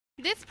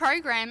This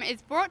program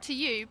is brought to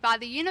you by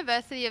the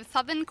University of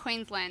Southern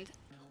Queensland.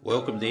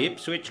 Welcome to the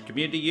Ipswich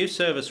Community Youth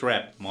Service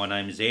Wrap. My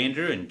name is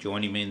Andrew, and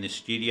joining me in the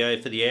studio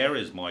for the hour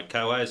is my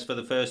co-host for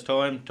the first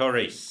time,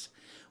 Tyrece.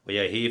 We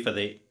are here for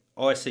the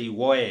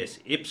ICYS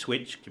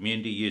Ipswich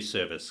Community Youth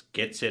Service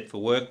Get Set for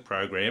Work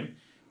program,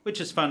 which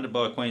is funded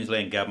by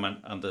Queensland Government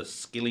under the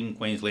Skilling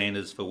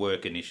Queenslanders for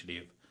Work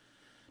initiative.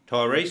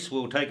 Tyrece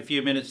will take a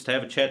few minutes to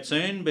have a chat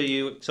soon, but are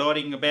you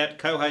excited about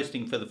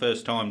co-hosting for the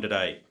first time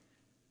today?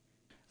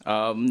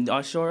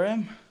 I sure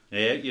am.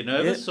 Yeah, you're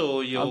nervous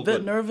or you're I'm a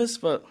bit nervous,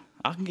 but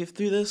I can get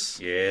through this.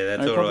 Yeah,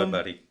 that's all right,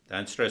 buddy.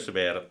 Don't stress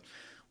about it.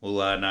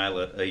 We'll nail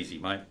it easy,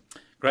 mate.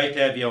 Great to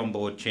have you on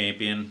board,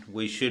 champion.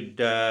 We should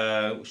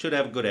have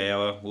a good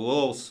hour. We'll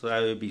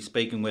also be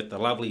speaking with the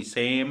lovely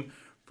Sam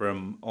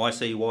from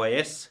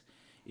ICYS,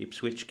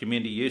 Ipswich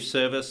Community Youth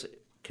Service,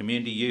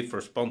 Community Youth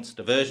Response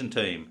Diversion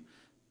Team.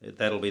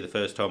 That'll be the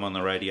first time on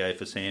the radio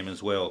for Sam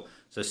as well.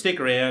 So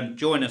stick around,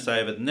 join us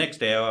over the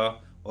next hour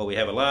while we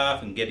have a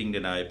laugh and getting to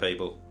know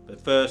people.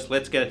 But first,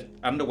 let's get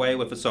underway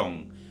with a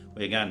song.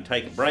 We're going to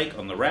take a break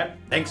on the wrap.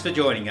 Thanks for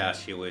joining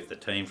us. You're with the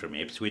team from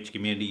Ipswich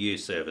Community Youth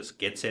Service.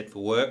 Get Set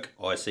for Work,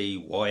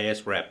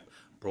 ICYS Wrap,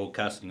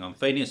 broadcasting on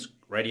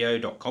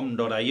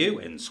phoenixradio.com.au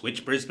and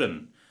Switch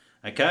Brisbane.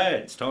 Okay,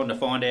 it's time to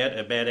find out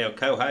about our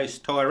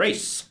co-host,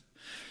 Tyrece.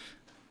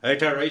 Hey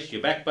Tyrece, you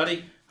back,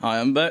 buddy? I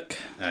am back.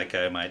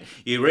 Okay, mate.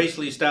 You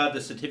recently started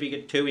the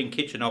Certificate 2 in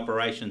Kitchen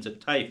Operations at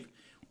TAFE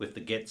with the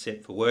Get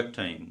Set for Work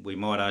team. We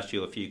might ask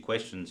you a few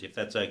questions if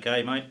that's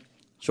okay, mate.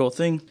 Sure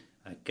thing.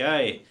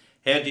 Okay.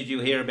 How did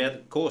you hear about the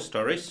course,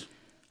 Tyrece?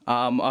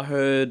 I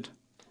heard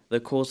the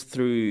course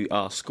through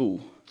school.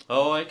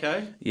 Oh,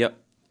 okay. Yep.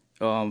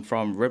 From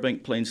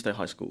Redbank Plains State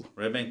High School.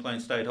 Redbank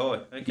Plains State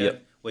High. Okay.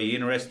 Yep. Were you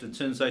interested as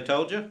soon as they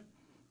told you?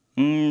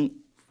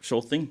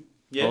 Sure thing.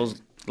 Yeah. I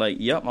was like,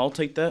 yep, I'll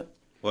take that.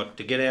 What,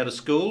 to get out of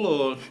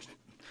school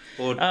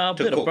or a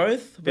bit of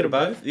both. A bit of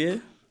both? Yeah.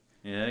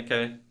 Yeah,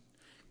 okay.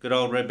 Good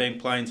old Redbank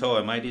Plains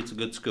High, mate. It's a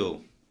good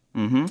school.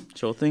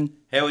 Sure thing.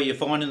 How are you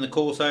finding the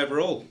course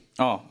overall?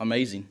 Oh,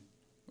 amazing.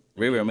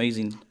 Very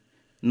amazing.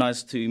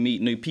 Nice to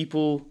meet new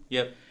people.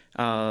 Yep.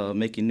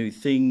 Making new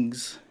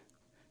things.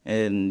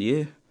 And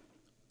yeah.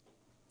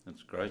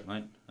 That's great,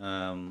 mate.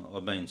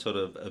 I've been sort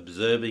of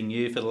observing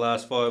you for the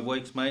last 5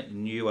 weeks, mate,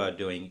 and you are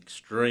doing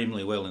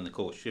extremely well in the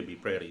course. You should be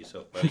proud of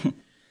yourself, buddy.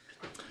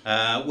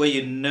 Were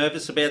you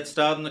nervous about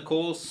starting the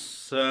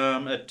course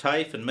at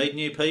TAFE and meeting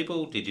new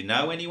people? Did you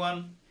know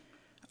anyone?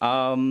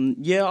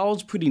 Yeah, I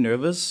was pretty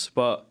nervous,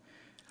 but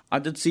I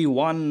did see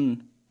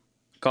one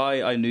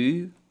guy I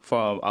knew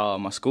from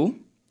my school.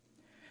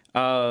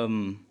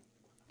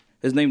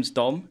 His name's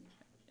Dom.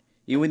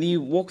 When he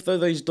walked through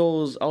those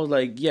doors, I was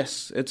like,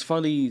 yes, it's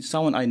finally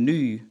someone I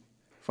knew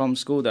from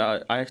school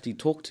that I actually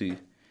talked to.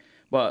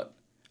 But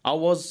I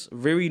was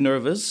very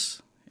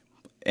nervous,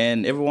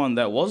 and everyone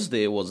that was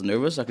there was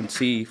nervous. I can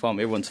see from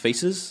everyone's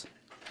faces.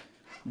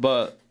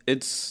 But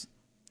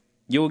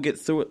you'll get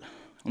through it.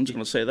 I'm just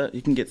going to say that.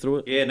 You can get through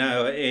it. Yeah,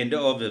 no, and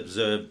I've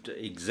observed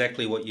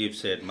exactly what you've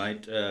said,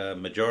 mate.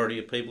 Majority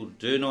of people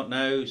do not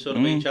know sort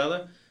of each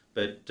other,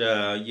 but,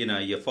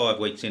 you're 5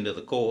 weeks into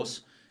the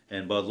course,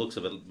 and by the looks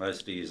of it,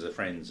 most of you are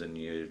friends, and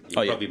you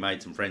probably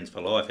made some friends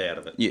for life out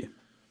of it. Yeah.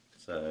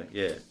 So,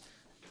 yeah.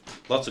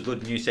 Lots of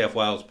good New South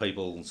Wales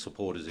people and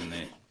supporters in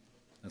there.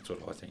 That's what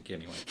I think,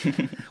 anyway.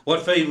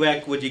 What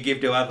feedback would you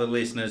give to other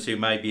listeners who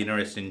may be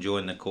interested in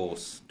joining the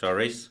course?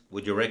 Tyrece,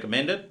 would you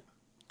recommend it?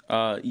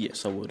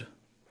 Yes, I would.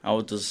 I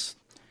would just,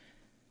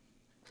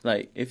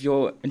 if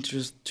you're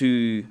interested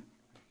to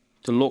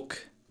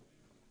look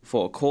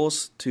for a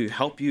course to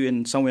help you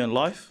in somewhere in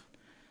life,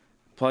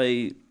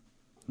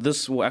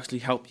 this will actually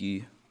help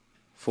you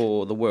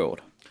for the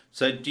world.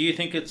 So do you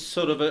think it's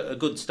sort of a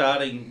good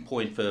starting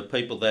point for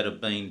people that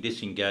have been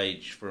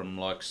disengaged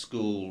from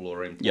school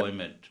or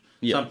employment?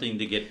 Yep. Something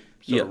to get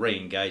sort of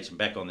re-engaged and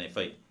back on their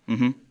feet?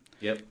 Mm-hmm.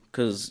 Yep.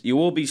 Because you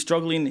will be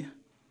struggling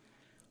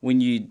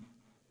when you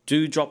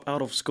do drop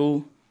out of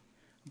school,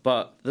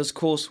 but this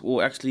course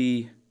will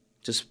actually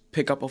just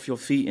pick up off your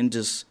feet and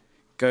just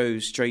go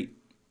straight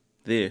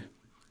there.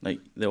 They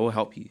will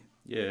help you.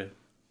 Yeah.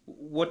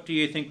 What do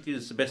you think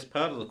is the best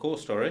part of the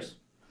course, Tyrece,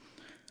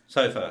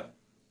 so far?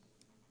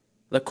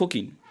 The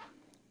cooking.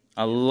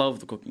 I love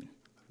the cooking.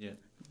 Yeah.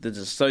 There's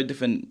just so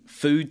different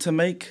food to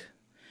make,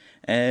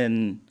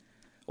 and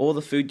all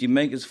the food you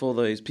make is for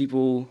those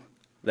people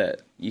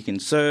that you can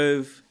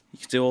serve. You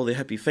can see all their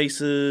happy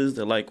faces.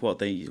 They like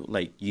what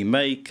you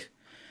make,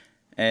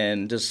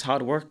 and just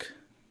hard work.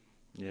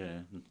 Yeah.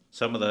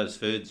 Some of those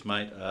foods,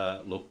 mate,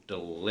 look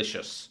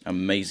delicious.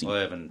 Amazing. I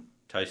haven't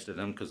tasted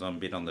them because I'm a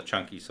bit on the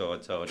chunky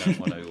side, so I don't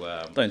want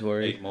to don't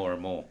worry. Eat more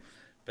and more.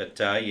 But,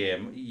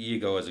 you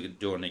guys are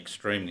doing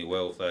extremely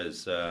well with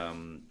those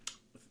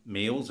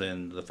meals,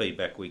 and the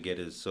feedback we get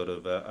is sort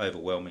of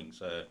overwhelming.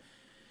 So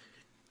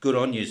good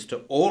on yous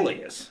to all of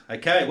yous.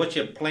 Okay, what's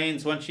your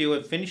plans once you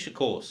have finished the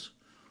course?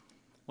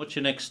 What's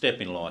your next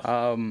step in life?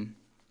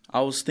 I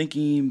was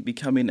thinking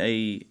becoming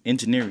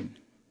engineering.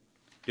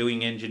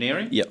 Doing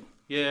engineering? Yep.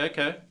 Yeah,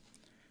 okay.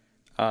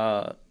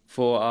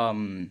 for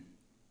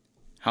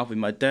helping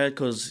my dad,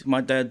 because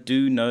my dad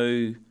do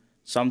know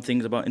some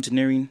things about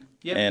engineering,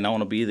 and I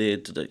want to be there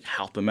to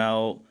help him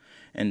out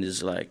and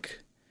just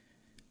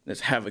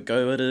let's have a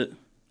go at it.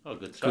 Oh,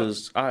 good stuff.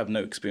 Because I have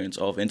no experience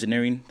of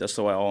engineering. That's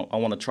why I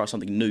want to try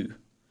something new.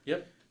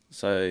 Yep.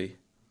 So,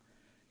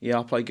 yeah,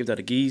 I'll probably give that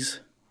a geese.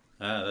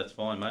 That's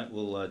fine, mate.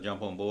 We'll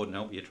jump on board and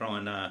help you try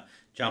and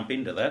jump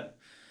into that.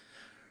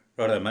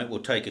 Righto, mate. We'll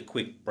take a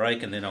quick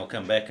break and then I'll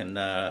come back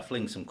and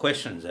fling some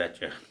questions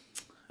at you.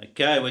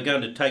 Okay, we're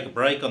going to take a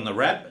break on the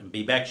wrap and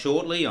be back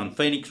shortly on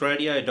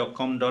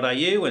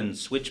phoenixradio.com.au and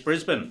Switch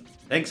Brisbane.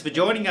 Thanks for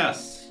joining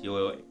us.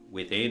 You're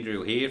with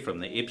Andrew here from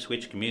the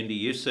Ipswich Community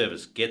Youth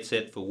Service. Get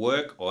Set for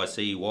Work,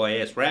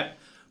 ICYS Wrap,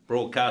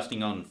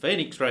 broadcasting on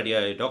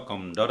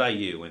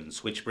phoenixradio.com.au and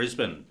Switch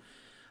Brisbane.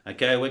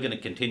 Okay, we're going to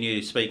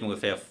continue speaking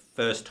with our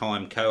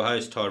first-time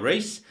co-host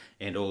Tyrece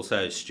and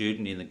also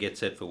student in the Get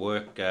Set for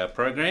Work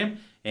program,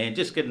 and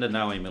just getting to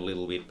know him a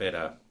little bit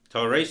better.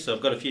 Tyrece,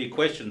 I've got a few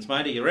questions,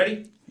 mate. Are you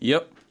ready?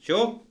 Yep.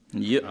 Sure?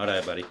 Yep.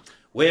 Righto, buddy.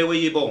 Where were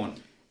you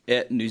born?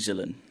 At New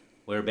Zealand.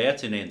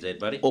 Whereabouts in NZ,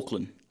 buddy?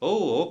 Auckland.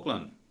 Oh,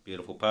 Auckland.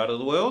 Beautiful part of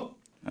the world.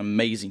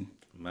 Amazing.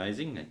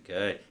 Amazing.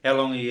 Okay. How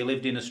long have you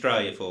lived in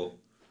Australia for?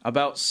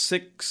 About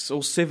 6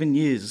 or 7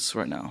 years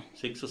right now.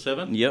 6 or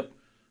 7? Yep.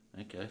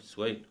 Okay,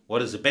 sweet.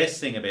 What is the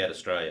best thing about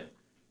Australia?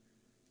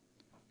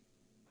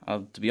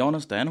 To be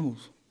honest, the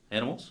animals.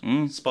 Animals?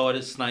 Mm.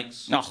 Spiders,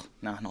 snakes? Oh,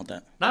 nah, not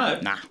that. No?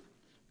 Nah.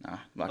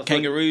 Like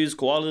kangaroos,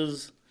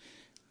 koalas,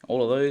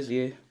 all of those,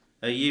 yeah.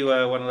 Are you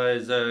one of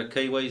those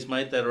Kiwis,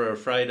 mate, that are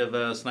afraid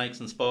of snakes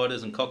and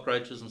spiders and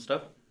cockroaches and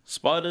stuff?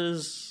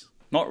 Spiders,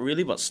 not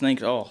really, but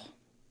snakes, ugh.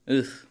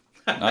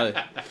 No.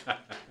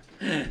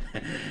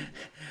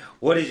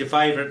 What is your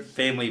favourite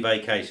family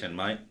vacation,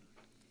 mate?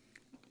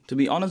 To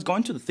be honest,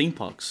 going to the theme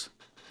parks.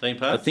 Theme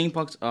parks? The theme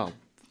parks are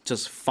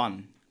just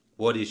fun.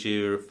 What is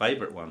your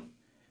favourite one?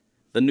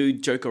 The new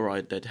Joker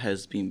ride that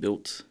has been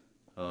built.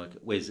 Oh, okay.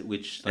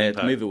 Which theme at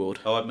park? Movie World.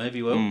 Oh, at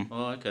Movie World? Mm.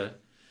 Oh, okay.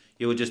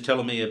 You were just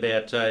telling me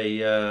about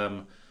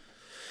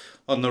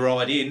on the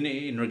ride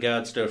in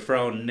regards to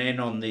throwing Nan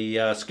on the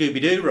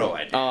Scooby-Doo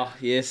ride. Ah,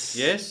 yes.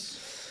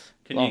 Yes?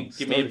 Can Long you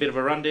give me a bit of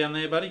a rundown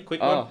there, buddy?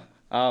 Quick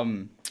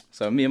one.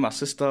 So me and my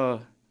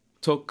sister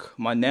took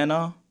my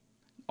Nana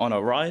on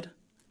a ride.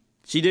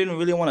 She didn't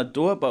really want to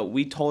do it, but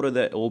we told her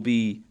that it will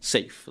be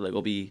safe. Like,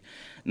 it'll be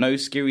no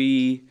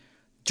scary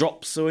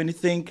drops or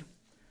anything.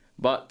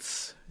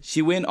 But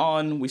she went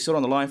on, we stood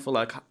on the line for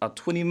like a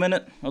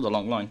 20-minute. That was a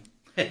long line.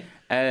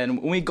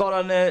 And when we got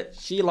on it,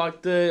 she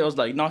liked it. It was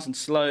like nice and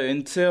slow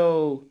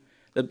until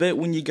the bit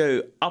when you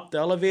go up the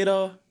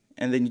elevator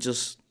and then you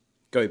just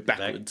go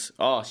backwards.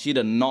 Oh, she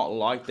did not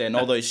like that. And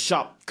all those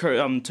sharp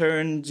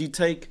turns you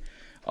take.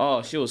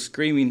 Oh, she was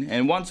screaming.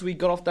 And once we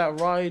got off that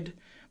ride,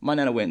 my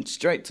Nana went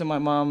straight to my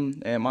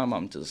mum. And my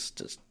mum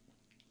just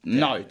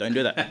no, don't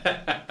do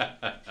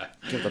that.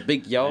 Give a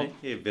big yell.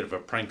 Yeah, a bit of a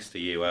prankster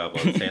you by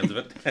the sounds of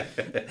it.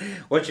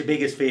 What's your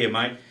biggest fear,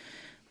 mate?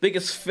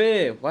 Biggest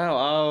fear?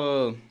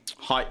 Wow,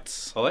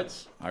 heights.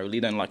 Heights? I really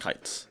don't like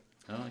heights.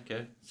 Oh,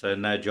 okay. So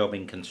no job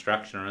in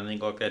construction or anything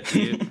like that for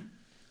you?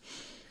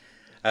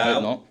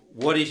 Hope not.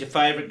 What is your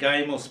favourite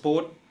game or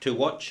sport to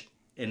watch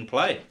and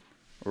play?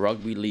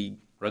 Rugby league.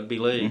 Rugby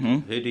league.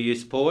 Mm-hmm. Who do you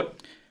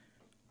support?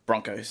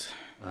 Broncos.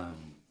 Oh,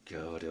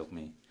 God help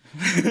me.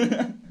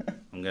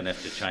 I'm going to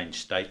have to change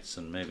states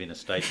and move in a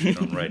state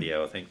on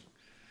radio, I think.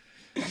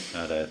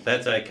 No,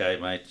 that's okay,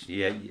 mate.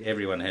 Yeah,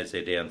 everyone has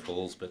their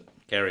downfalls, but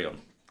carry on.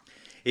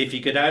 If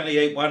you could only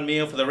eat one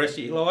meal for the rest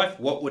of your life,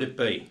 what would it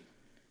be?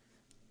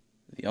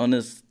 To be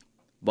honest,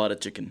 butter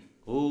chicken.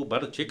 Oh,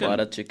 butter chicken.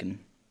 Butter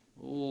chicken.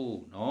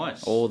 Oh,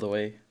 nice. All the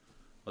way.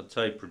 I'd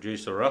say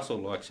producer Russell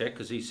likes that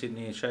because he's sitting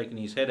here shaking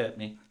his head at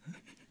me.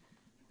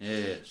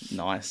 Yes.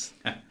 Nice.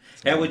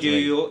 How would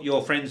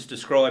your friends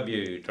describe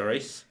you,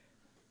 Tyrece?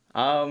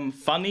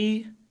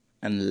 Funny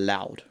and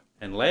loud.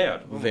 And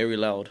loud. Oh. Very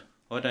loud.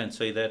 I don't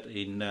see that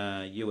in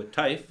you at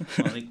TAFE.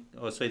 I think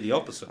I see the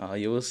opposite.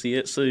 You will see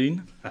it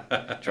soon.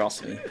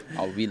 Trust me.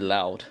 I'll be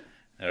loud.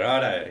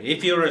 Righto.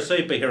 If you were a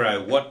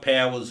superhero, what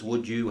powers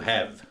would you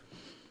have?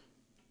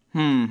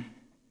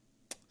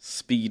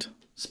 Speed.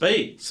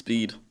 Speed?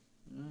 Speed.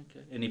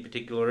 Okay. Any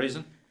particular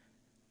reason?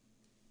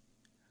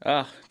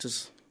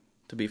 Just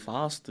to be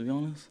fast, to be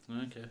honest.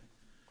 Okay.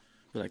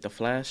 Like the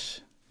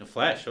Flash. The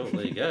Flash. Oh,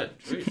 there you go.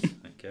 Truth.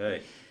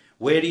 Okay.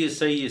 Where do you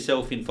see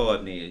yourself in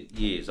 5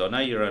 years? I know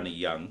you're only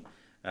young.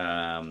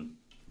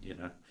 You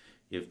know,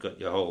 you've got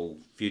your whole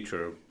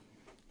future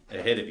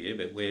ahead of you,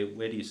 but where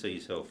do you see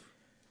yourself?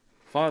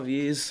 5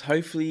 years,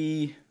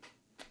 hopefully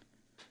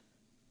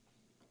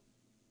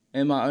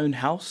in my own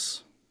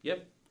house.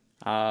 Yep.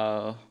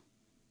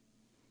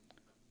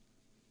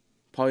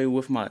 Probably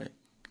with my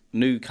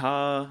new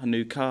car,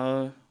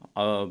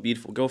 a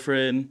beautiful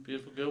girlfriend.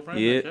 Beautiful girlfriend?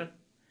 Yeah. Okay.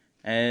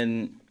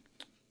 And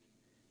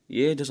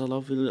yeah, just a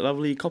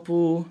lovely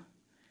couple.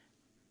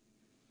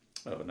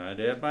 Oh, no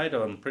doubt, mate.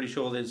 I'm pretty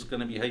sure there's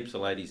going to be heaps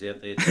of ladies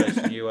out there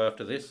chasing you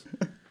after this.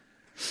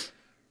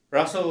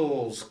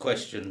 Russell's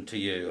question to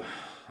you.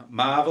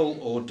 Marvel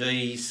or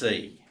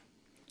DC?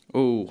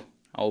 Ooh,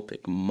 I'll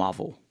pick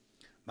Marvel.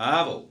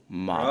 Marvel.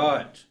 Marvel.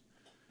 Right.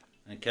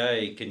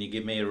 Okay, can you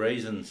give me a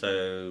reason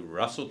so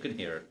Russell can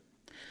hear it?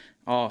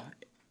 Oh,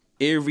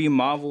 every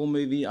Marvel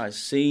movie I've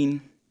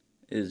seen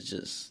is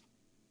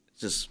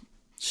just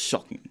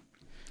shocking.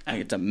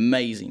 Like, it's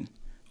amazing.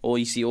 Or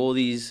you see all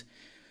these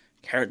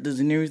characters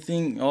and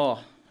everything.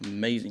 Oh,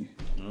 amazing.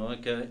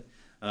 Okay.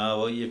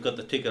 Well, you've got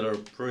the ticket of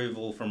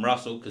approval from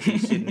Russell because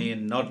he's sitting here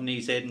nodding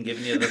his head and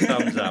giving you the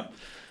thumbs up.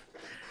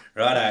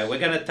 Righto, we're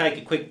going to take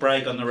a quick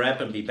break on the wrap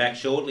and be back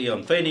shortly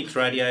on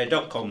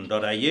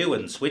phoenixradio.com.au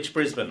and Switch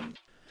Brisbane.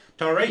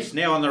 Tyrece,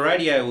 now on the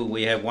radio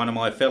we have one of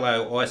my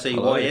fellow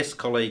ICYS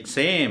colleagues,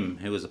 Sam,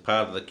 who is a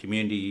part of the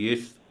Community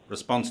Youth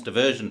Response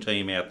Diversion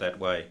team out that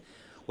way.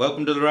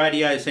 Welcome to the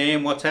radio,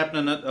 Sam. What's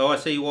happening at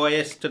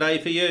ICYS today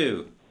for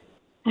you?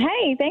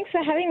 Hey, thanks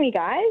for having me,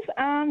 guys.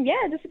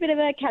 Just a bit of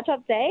a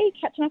catch-up day,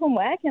 catching up on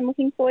work and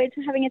looking forward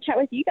to having a chat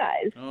with you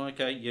guys. Oh,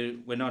 okay.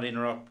 We're not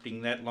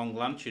interrupting that long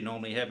lunch you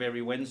normally have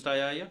every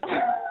Wednesday, are you?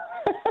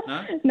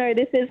 No? No,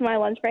 this is my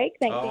lunch break.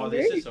 Thanks,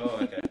 Andrew.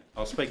 Okay.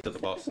 I'll speak to the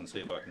boss and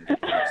see if I can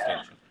get an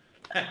extension.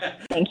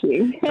 Thank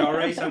you.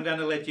 Tyrece, I'm going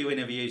to let you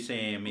interview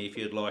Sam if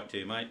you'd like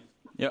to, mate.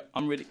 Yep,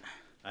 I'm ready.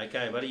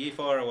 Okay, buddy, you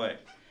fire away.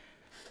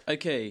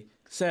 Okay,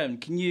 Sam,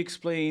 can you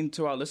explain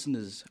to our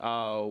listeners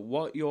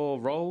what your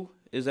role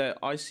is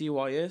at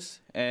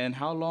ICYS and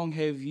how long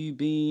have you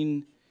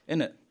been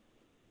in it?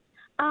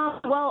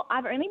 Well,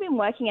 I've only been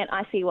working at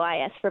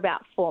ICYS for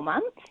about 4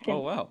 months. Oh,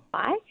 wow.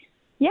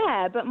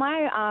 Yeah, but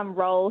my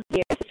role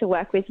here is to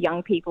work with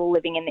young people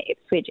living in the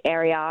Ipswich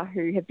area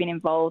who have been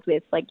involved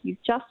with like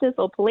youth justice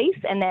or police,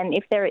 and then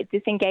if they're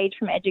disengaged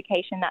from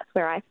education, that's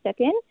where I step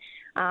in.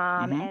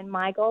 And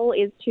my goal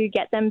is to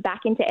get them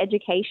back into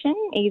education,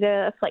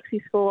 either a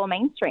flexi school or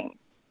mainstream.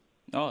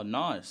 Oh,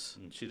 nice.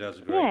 And she does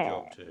a great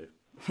job too.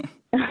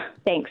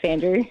 Thanks,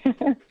 Andrew.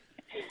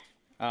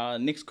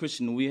 Next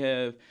question we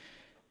have.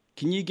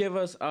 Can you give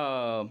us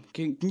can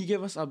you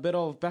give us a bit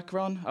of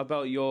background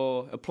about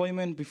your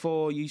employment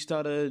before you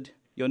started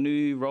your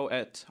new role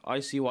at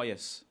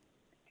ICYS?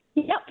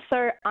 Yep.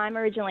 So I'm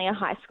originally a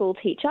high school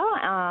teacher,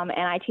 and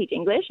I teach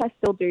English. I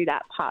still do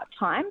that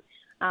part-time,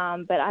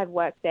 but I've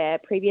worked there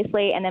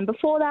previously. And then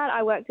before that,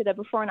 I worked at a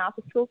before and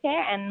after school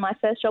care, and my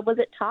first job was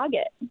at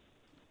Target.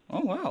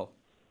 Oh, wow.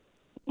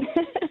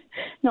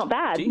 Not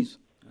bad. Jeez.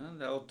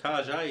 The old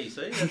Tajay, you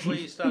see? That's where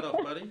you start off,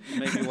 buddy. You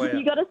make your way up.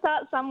 You got to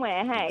start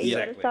somewhere, hey? Exactly. You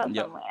got to start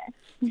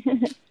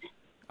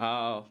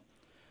somewhere.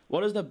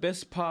 What is the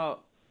best part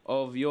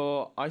of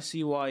your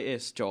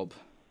ICYS job?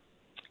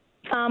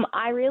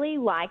 I really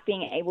like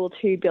being able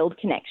to build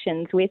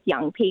connections with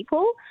young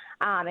people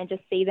and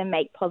just see them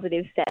make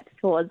positive steps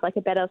towards like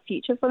a better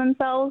future for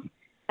themselves.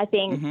 I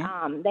think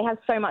they have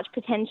so much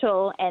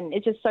potential, and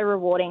it's just so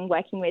rewarding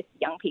working with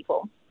young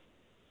people.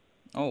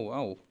 Oh,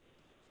 wow.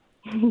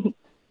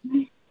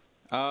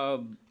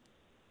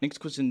 Next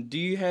question. Do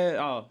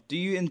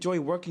you enjoy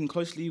working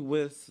closely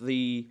with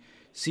the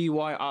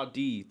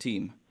CYRD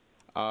team?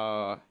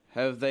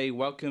 Have they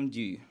welcomed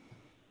you?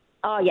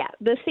 Oh, yeah.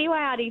 The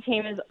CYRD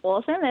team is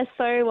awesome. They're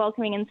so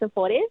welcoming and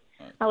supportive.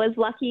 Right. I was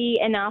lucky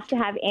enough to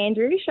have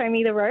Andrew show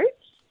me the ropes.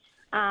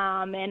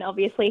 And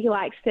obviously he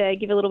likes to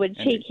give a little bit of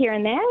cheek here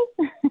and there.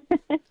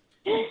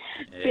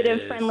 Bit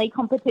of friendly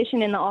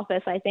competition in the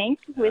office, I think,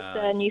 with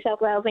New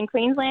South Wales and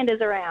Queenslanders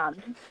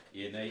around.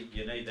 You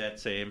need that,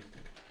 Sam.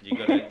 You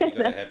got to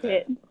have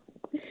that.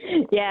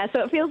 Yeah,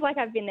 so it feels like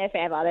I've been there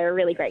forever. They're a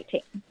really great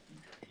team.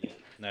 Yeah,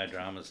 no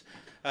dramas.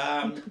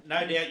 No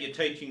doubt your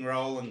teaching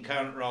role and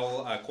current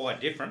role are quite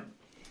different.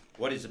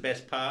 What is the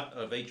best part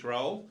of each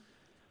role?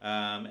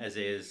 As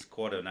there's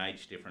quite an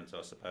age difference,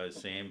 I suppose,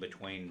 Sam,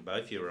 between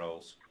both your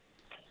roles.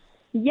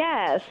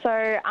 Yeah,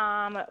 so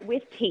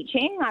with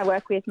teaching, I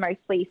work with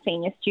mostly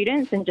senior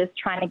students and just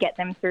trying to get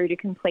them through to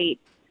complete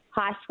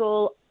high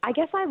school. I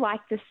guess I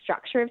like the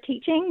structure of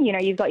teaching. You know,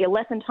 you've got your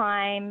lesson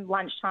time,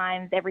 lunch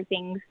times,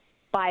 everything's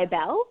by a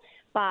bell.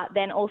 But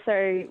then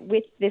also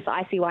with this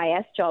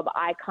ICYS job,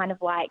 I kind of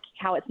like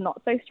how it's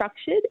not so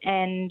structured,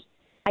 and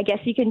I guess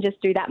you can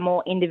just do that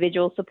more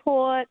individual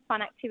support,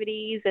 fun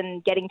activities,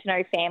 and getting to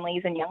know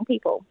families and young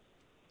people.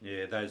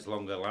 Yeah, those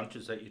longer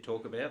lunches that you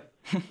talk about.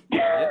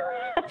 Yes.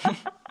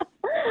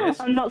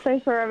 I'm not so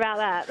sure about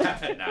that.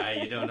 No,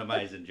 you're doing an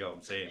amazing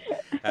job, Sam.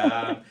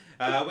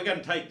 We're going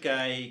to take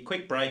a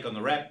quick break on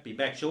the wrap. Be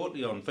back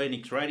shortly on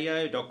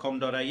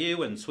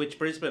phoenixradio.com.au and Switch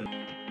Brisbane.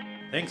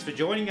 Thanks for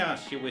joining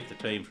us. You're with the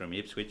team from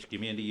Ipswich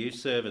Community Youth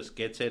Service.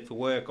 Get set for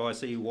work.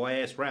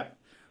 ICYS Wrap.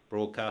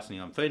 Broadcasting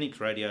on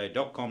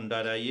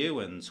phoenixradio.com.au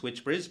and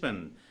Switch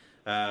Brisbane.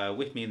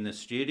 With me in the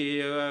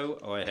studio,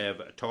 I have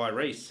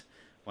Tyrece,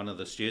 one of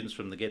the students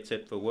from the Get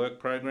Set for Work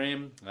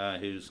program,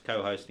 who's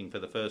co-hosting for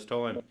the first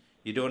time.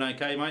 You doing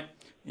okay, mate?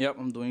 Yep,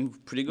 I'm doing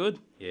pretty good.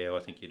 Yeah,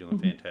 I think you're doing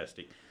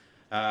fantastic.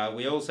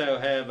 We also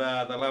have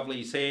the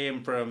lovely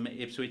Sam from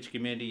Ipswich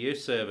Community Youth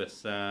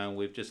Service.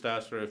 We've just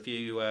asked her a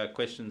few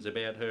questions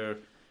about her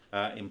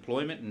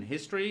employment and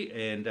history,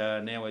 and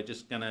now we're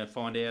just going to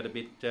find out a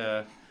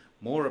bit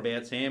more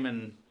about Sam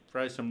and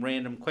throw some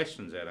random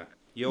questions at her.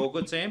 You all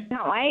good, Sam?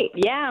 Can't wait.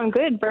 Yeah, I'm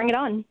good. Bring it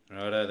on.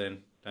 Righto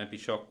then. Don't be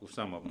shocked with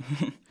some of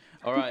them.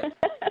 All right.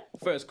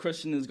 First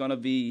question is gonna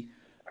be.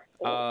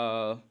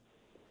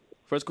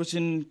 First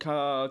question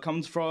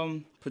comes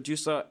from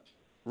producer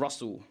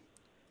Russell.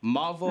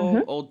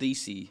 Marvel or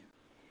DC?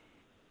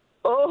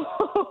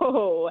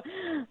 Oh,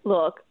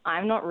 look,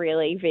 I'm not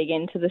really big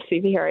into the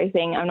superhero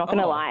thing. I'm not going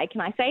to lie.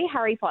 Can I say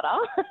Harry Potter?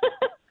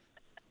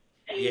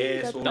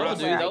 Yes,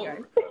 well,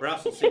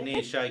 Russell's sitting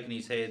here shaking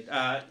his head.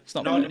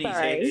 Nodding his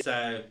head,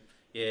 so,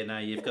 yeah, no,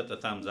 you've got the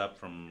thumbs up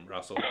from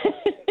Russell.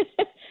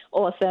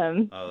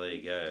 Awesome. Oh, there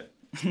you go.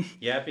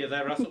 You happy with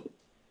that, Russell?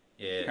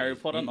 Yeah. Harry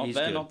Potter, not bad,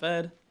 good. not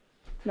bad.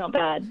 Not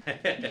bad.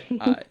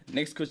 All right,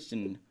 next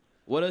question.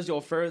 What is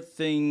your favorite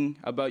thing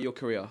about your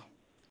career?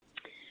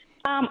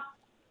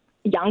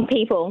 Young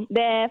people.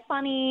 They're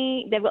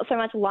funny. They've got so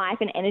much life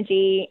and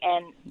energy,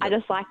 and I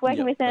just like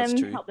working with them,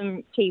 help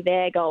them achieve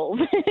their goals.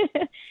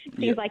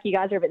 Seems like you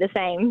guys are a bit the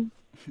same.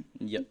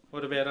 Yep.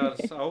 What about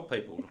us old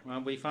people?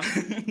 Aren't we fun?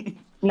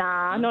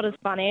 Nah, not as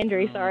fun,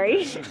 Andrew,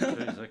 sorry.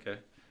 Okay.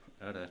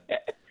 Righto.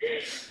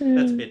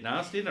 That's a bit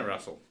nasty, isn't it,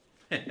 Russell?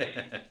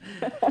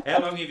 How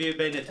long have you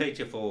been a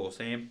teacher for,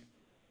 Sam?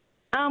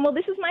 Well,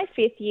 this is my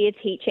 5th year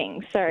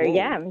teaching, so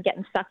yeah, I'm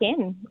getting stuck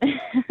in. Yeah,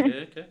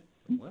 okay.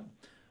 Well,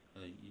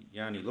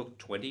 you only look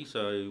 20,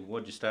 so what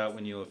did you start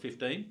when you were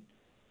 15?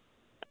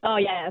 Oh,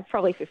 yeah,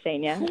 probably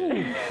 15, yeah.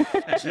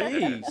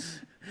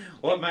 Jeez.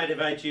 What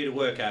motivates you to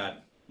work hard?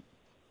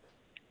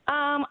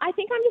 I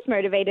think I'm just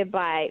motivated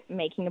by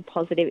making a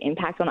positive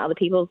impact on other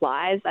people's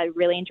lives. I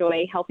really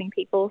enjoy helping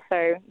people,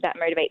 so that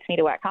motivates me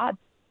to work hard.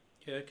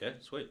 Yeah, okay,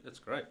 sweet. That's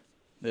great.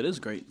 That is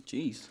great.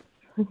 Jeez.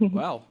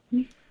 Wow.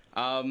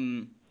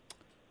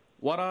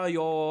 What are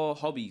your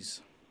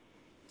hobbies?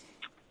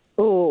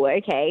 Oh,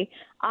 okay.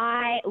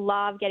 I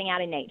love getting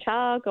out in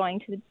nature, going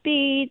to the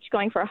beach,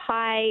 going for a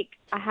hike.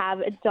 I have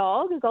a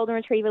dog, a golden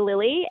retriever,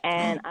 Lily,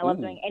 and I love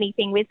doing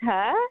anything with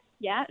her.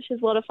 Yeah,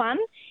 she's a lot of fun.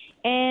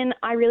 And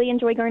I really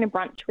enjoy going to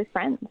brunch with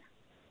friends.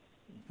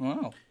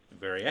 Wow.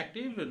 Very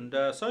active and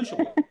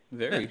sociable.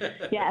 Very.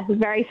 Yeah,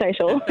 very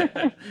social.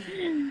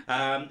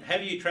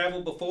 Have you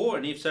travelled before?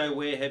 And if so,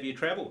 where have you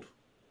travelled?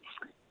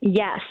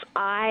 Yes,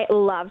 I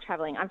love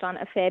travelling. I've done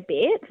a fair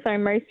bit. So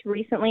most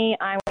recently,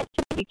 I went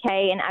to the UK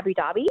and Abu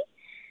Dhabi.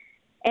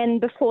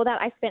 And before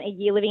that, I spent a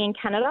year living in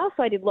Canada.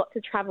 So I did lots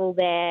of travel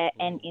there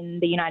and in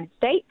the United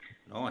States.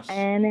 Nice.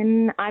 And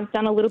then I've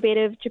done a little bit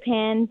of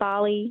Japan,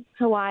 Bali,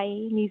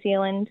 Hawaii, New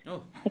Zealand,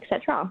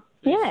 etc.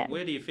 Yeah.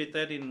 Where do you fit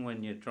that in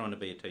when you're trying to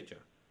be a teacher?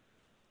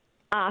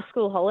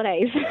 School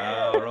holidays.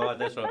 Oh, right,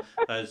 that's right.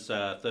 Those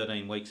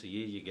 13 weeks a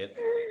year you get.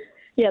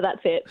 Yeah,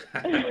 that's it.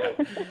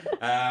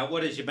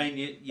 What has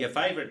been your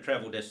favourite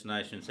travel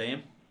destination,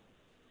 Sam?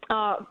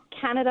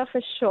 Canada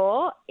for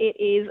sure. It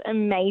is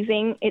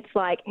amazing. It's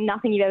like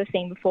nothing you've ever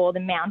seen before.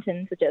 The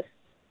mountains are just,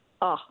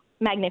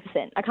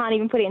 magnificent. I can't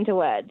even put it into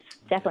words.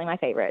 Definitely my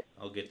favourite.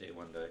 I'll get there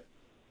one day.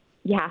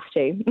 You have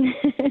to.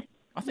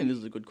 I think this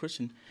is a good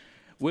question.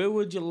 Where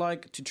would you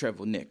like to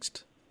travel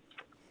next?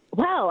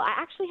 Well, I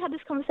actually had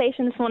this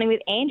conversation this morning with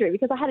Andrew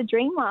because I had a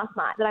dream last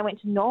night that I went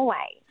to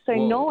Norway. So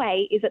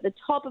Norway is at the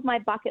top of my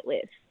bucket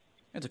list.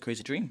 That's a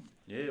crazy dream.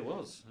 Yeah, it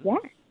was. Yeah.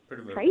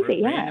 Pretty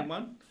crazy, random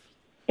one.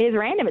 It is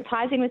random. It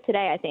ties in with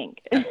today, I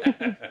think.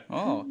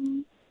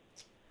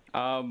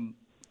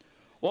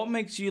 What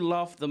makes you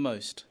laugh the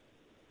most?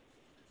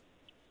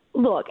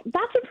 Look,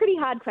 that's a pretty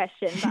hard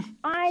question, but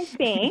I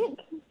think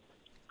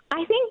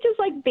just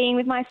like being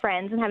with my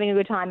friends and having a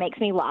good time makes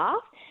me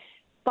laugh.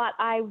 But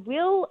I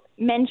will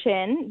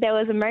mention there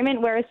was a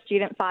moment where a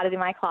student farted in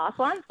my class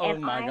once,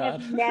 and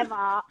I've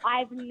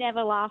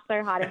never laughed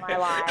so hard in my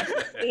life.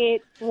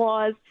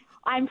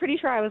 I'm pretty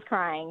sure I was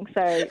crying.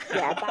 So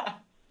yeah,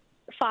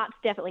 farts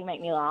definitely make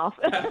me laugh.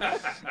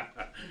 Nice.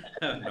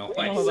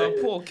 Oh, that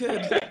poor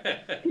kid.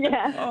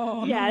 Yeah.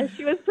 Oh, yeah,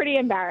 she was pretty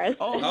embarrassed.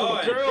 Girl.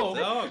 She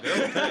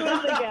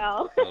was a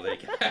girl. Well, there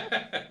you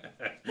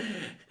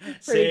go.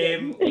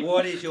 Sam,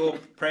 what is your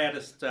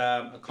proudest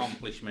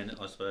accomplishment,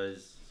 I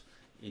suppose,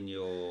 in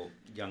your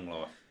young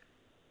life?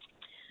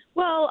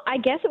 Well, I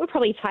guess it would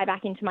probably tie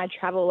back into my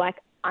travel. Like,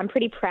 I'm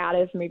pretty proud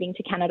of moving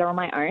to Canada on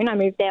my own. I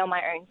moved there on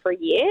my own for a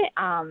year,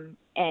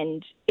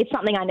 and it's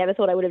something I never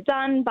thought I would have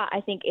done, but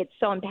I think it's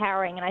so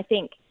empowering. And I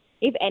think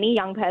if any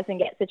young person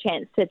gets a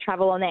chance to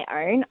travel on their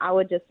own, I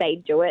would just say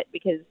do it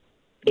because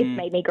it's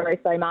made me grow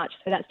so much.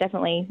 So that's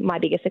definitely my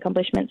biggest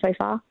accomplishment so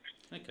far.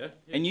 Okay.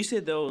 Yeah. And you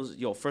said that was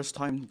your first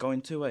time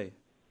going to a?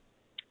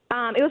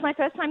 It was my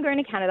first time going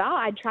to Canada.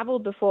 I'd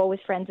travelled before with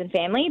friends and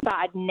family, but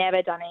I'd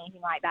never done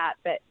anything like that.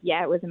 But,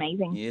 yeah, it was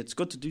amazing. Yeah, it's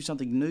good to do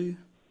something new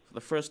for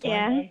the first time.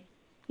 Yeah.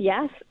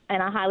 Yes,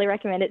 and I highly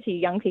recommend it to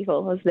young people.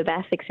 It was the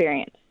best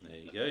experience. There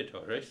you go,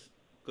 Tyrece.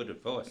 Good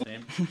advice,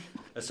 Sam.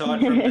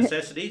 Aside from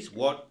necessities,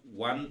 what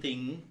one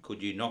thing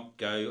could you not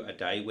go a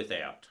day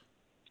without?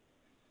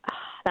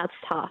 That's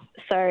tough.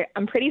 So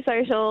I'm pretty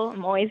social.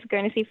 I'm always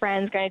going to see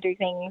friends, going to do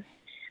things.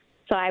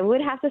 So I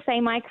would have to say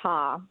my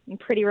car. I'm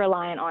pretty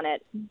reliant on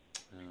it.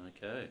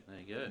 Okay, there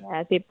you go.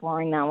 Yeah, a bit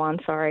boring, that one.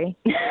 Sorry.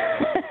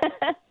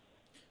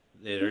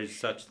 there is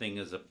such thing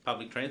as a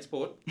public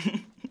transport.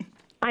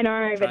 I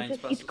know, but Trains,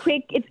 it's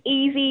quick, it's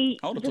easy,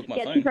 I would've just took my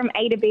gets phone. you from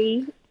A to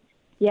B.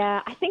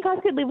 Yeah, I think I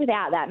could live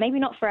without that. Maybe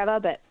not forever,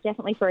 but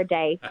definitely for a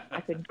day,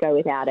 I could go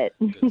without it.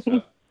 Good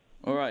stuff.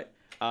 All right.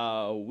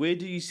 Where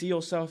do you see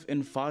yourself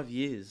in 5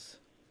 years?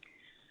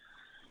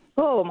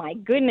 Oh, my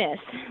goodness.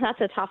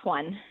 That's a tough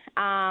one.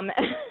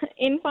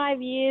 In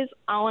 5 years,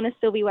 I want to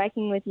still be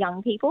working with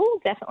young people,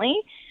 definitely.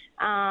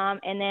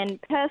 And then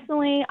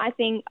personally, I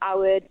think I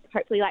would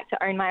hopefully like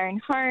to own my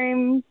own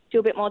home, do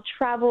a bit more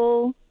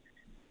travel,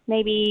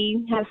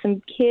 maybe have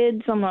some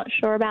kids. I'm not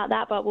sure about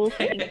that, but we'll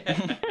see.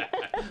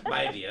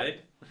 Maybe, eh?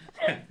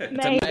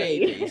 It's a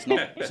maybe. It's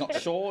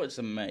not sure. It's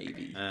a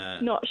maybe.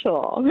 Not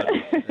sure.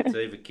 It's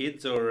either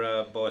kids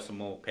or buy some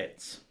more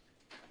pets.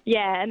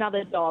 Yeah,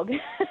 another dog.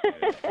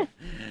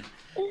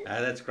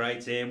 That's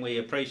great, Sam. We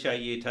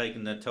appreciate you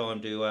taking the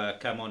time to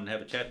come on and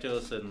have a chat to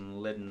us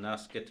and letting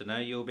us get to know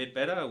you a bit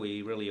better.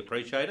 We really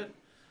appreciate it.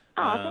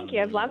 Oh, thank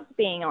you. I've loved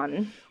being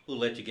on. We'll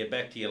let you get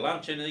back to your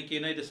lunch. Anything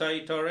you need to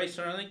say, Tyrece,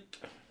 or anything?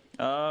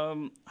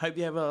 Hope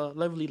you have a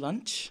lovely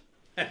lunch.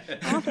 Oh,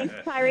 thanks,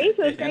 Tyrese. It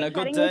was And a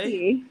great good chatting with day.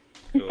 you.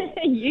 Cool.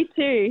 You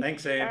too.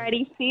 Thanks, Sam.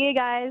 Alrighty, see you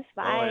guys.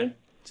 Bye.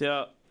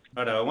 Yeah.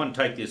 Righto, I want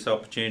to take this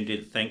opportunity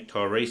to thank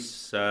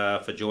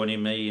Tyrece for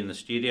joining me in the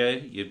studio.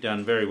 You've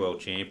done very well,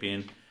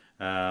 champion.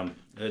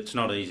 It's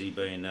not easy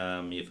being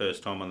your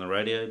first time on the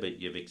radio, but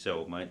you've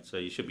excelled, mate, so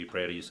you should be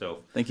proud of yourself.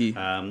 Thank you.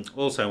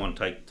 Also want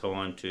to take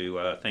time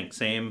to thank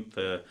Sam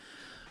for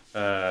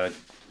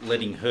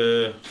letting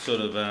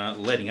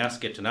us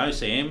get to know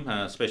Sam,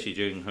 especially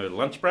during her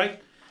lunch break.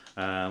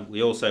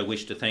 We also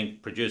wish to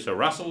thank producer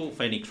Russell,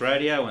 Phoenix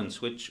Radio and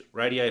Switch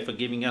Radio for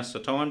giving us the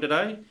time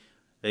today.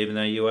 Even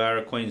though you are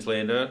a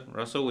Queenslander,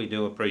 Russell, we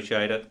do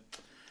appreciate it.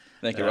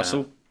 Thank you,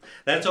 Russell.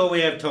 That's all we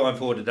have time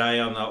for today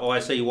on the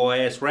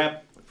ICYS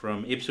Wrap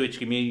from Ipswich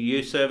Community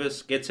Youth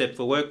Service. Get set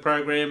for work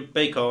program.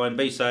 Be kind,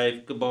 be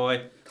safe.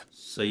 Goodbye.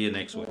 See you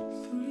next week.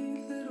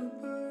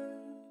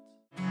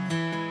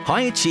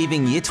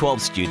 High-achieving Year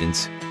 12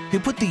 students who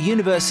put the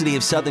University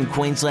of Southern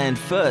Queensland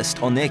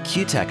first on their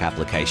QTAC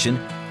application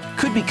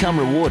could become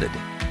rewarded.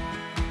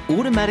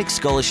 Automatic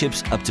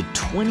scholarships up to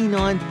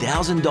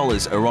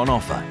 $29,000 are on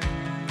offer.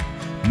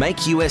 Make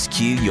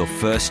USQ your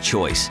first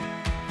choice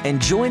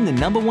and join the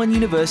 #1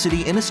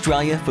 university in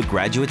Australia for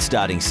graduate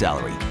starting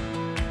salary.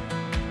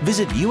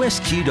 Visit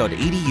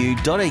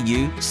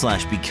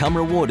usq.edu.au/become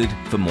rewarded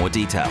for more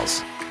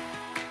details.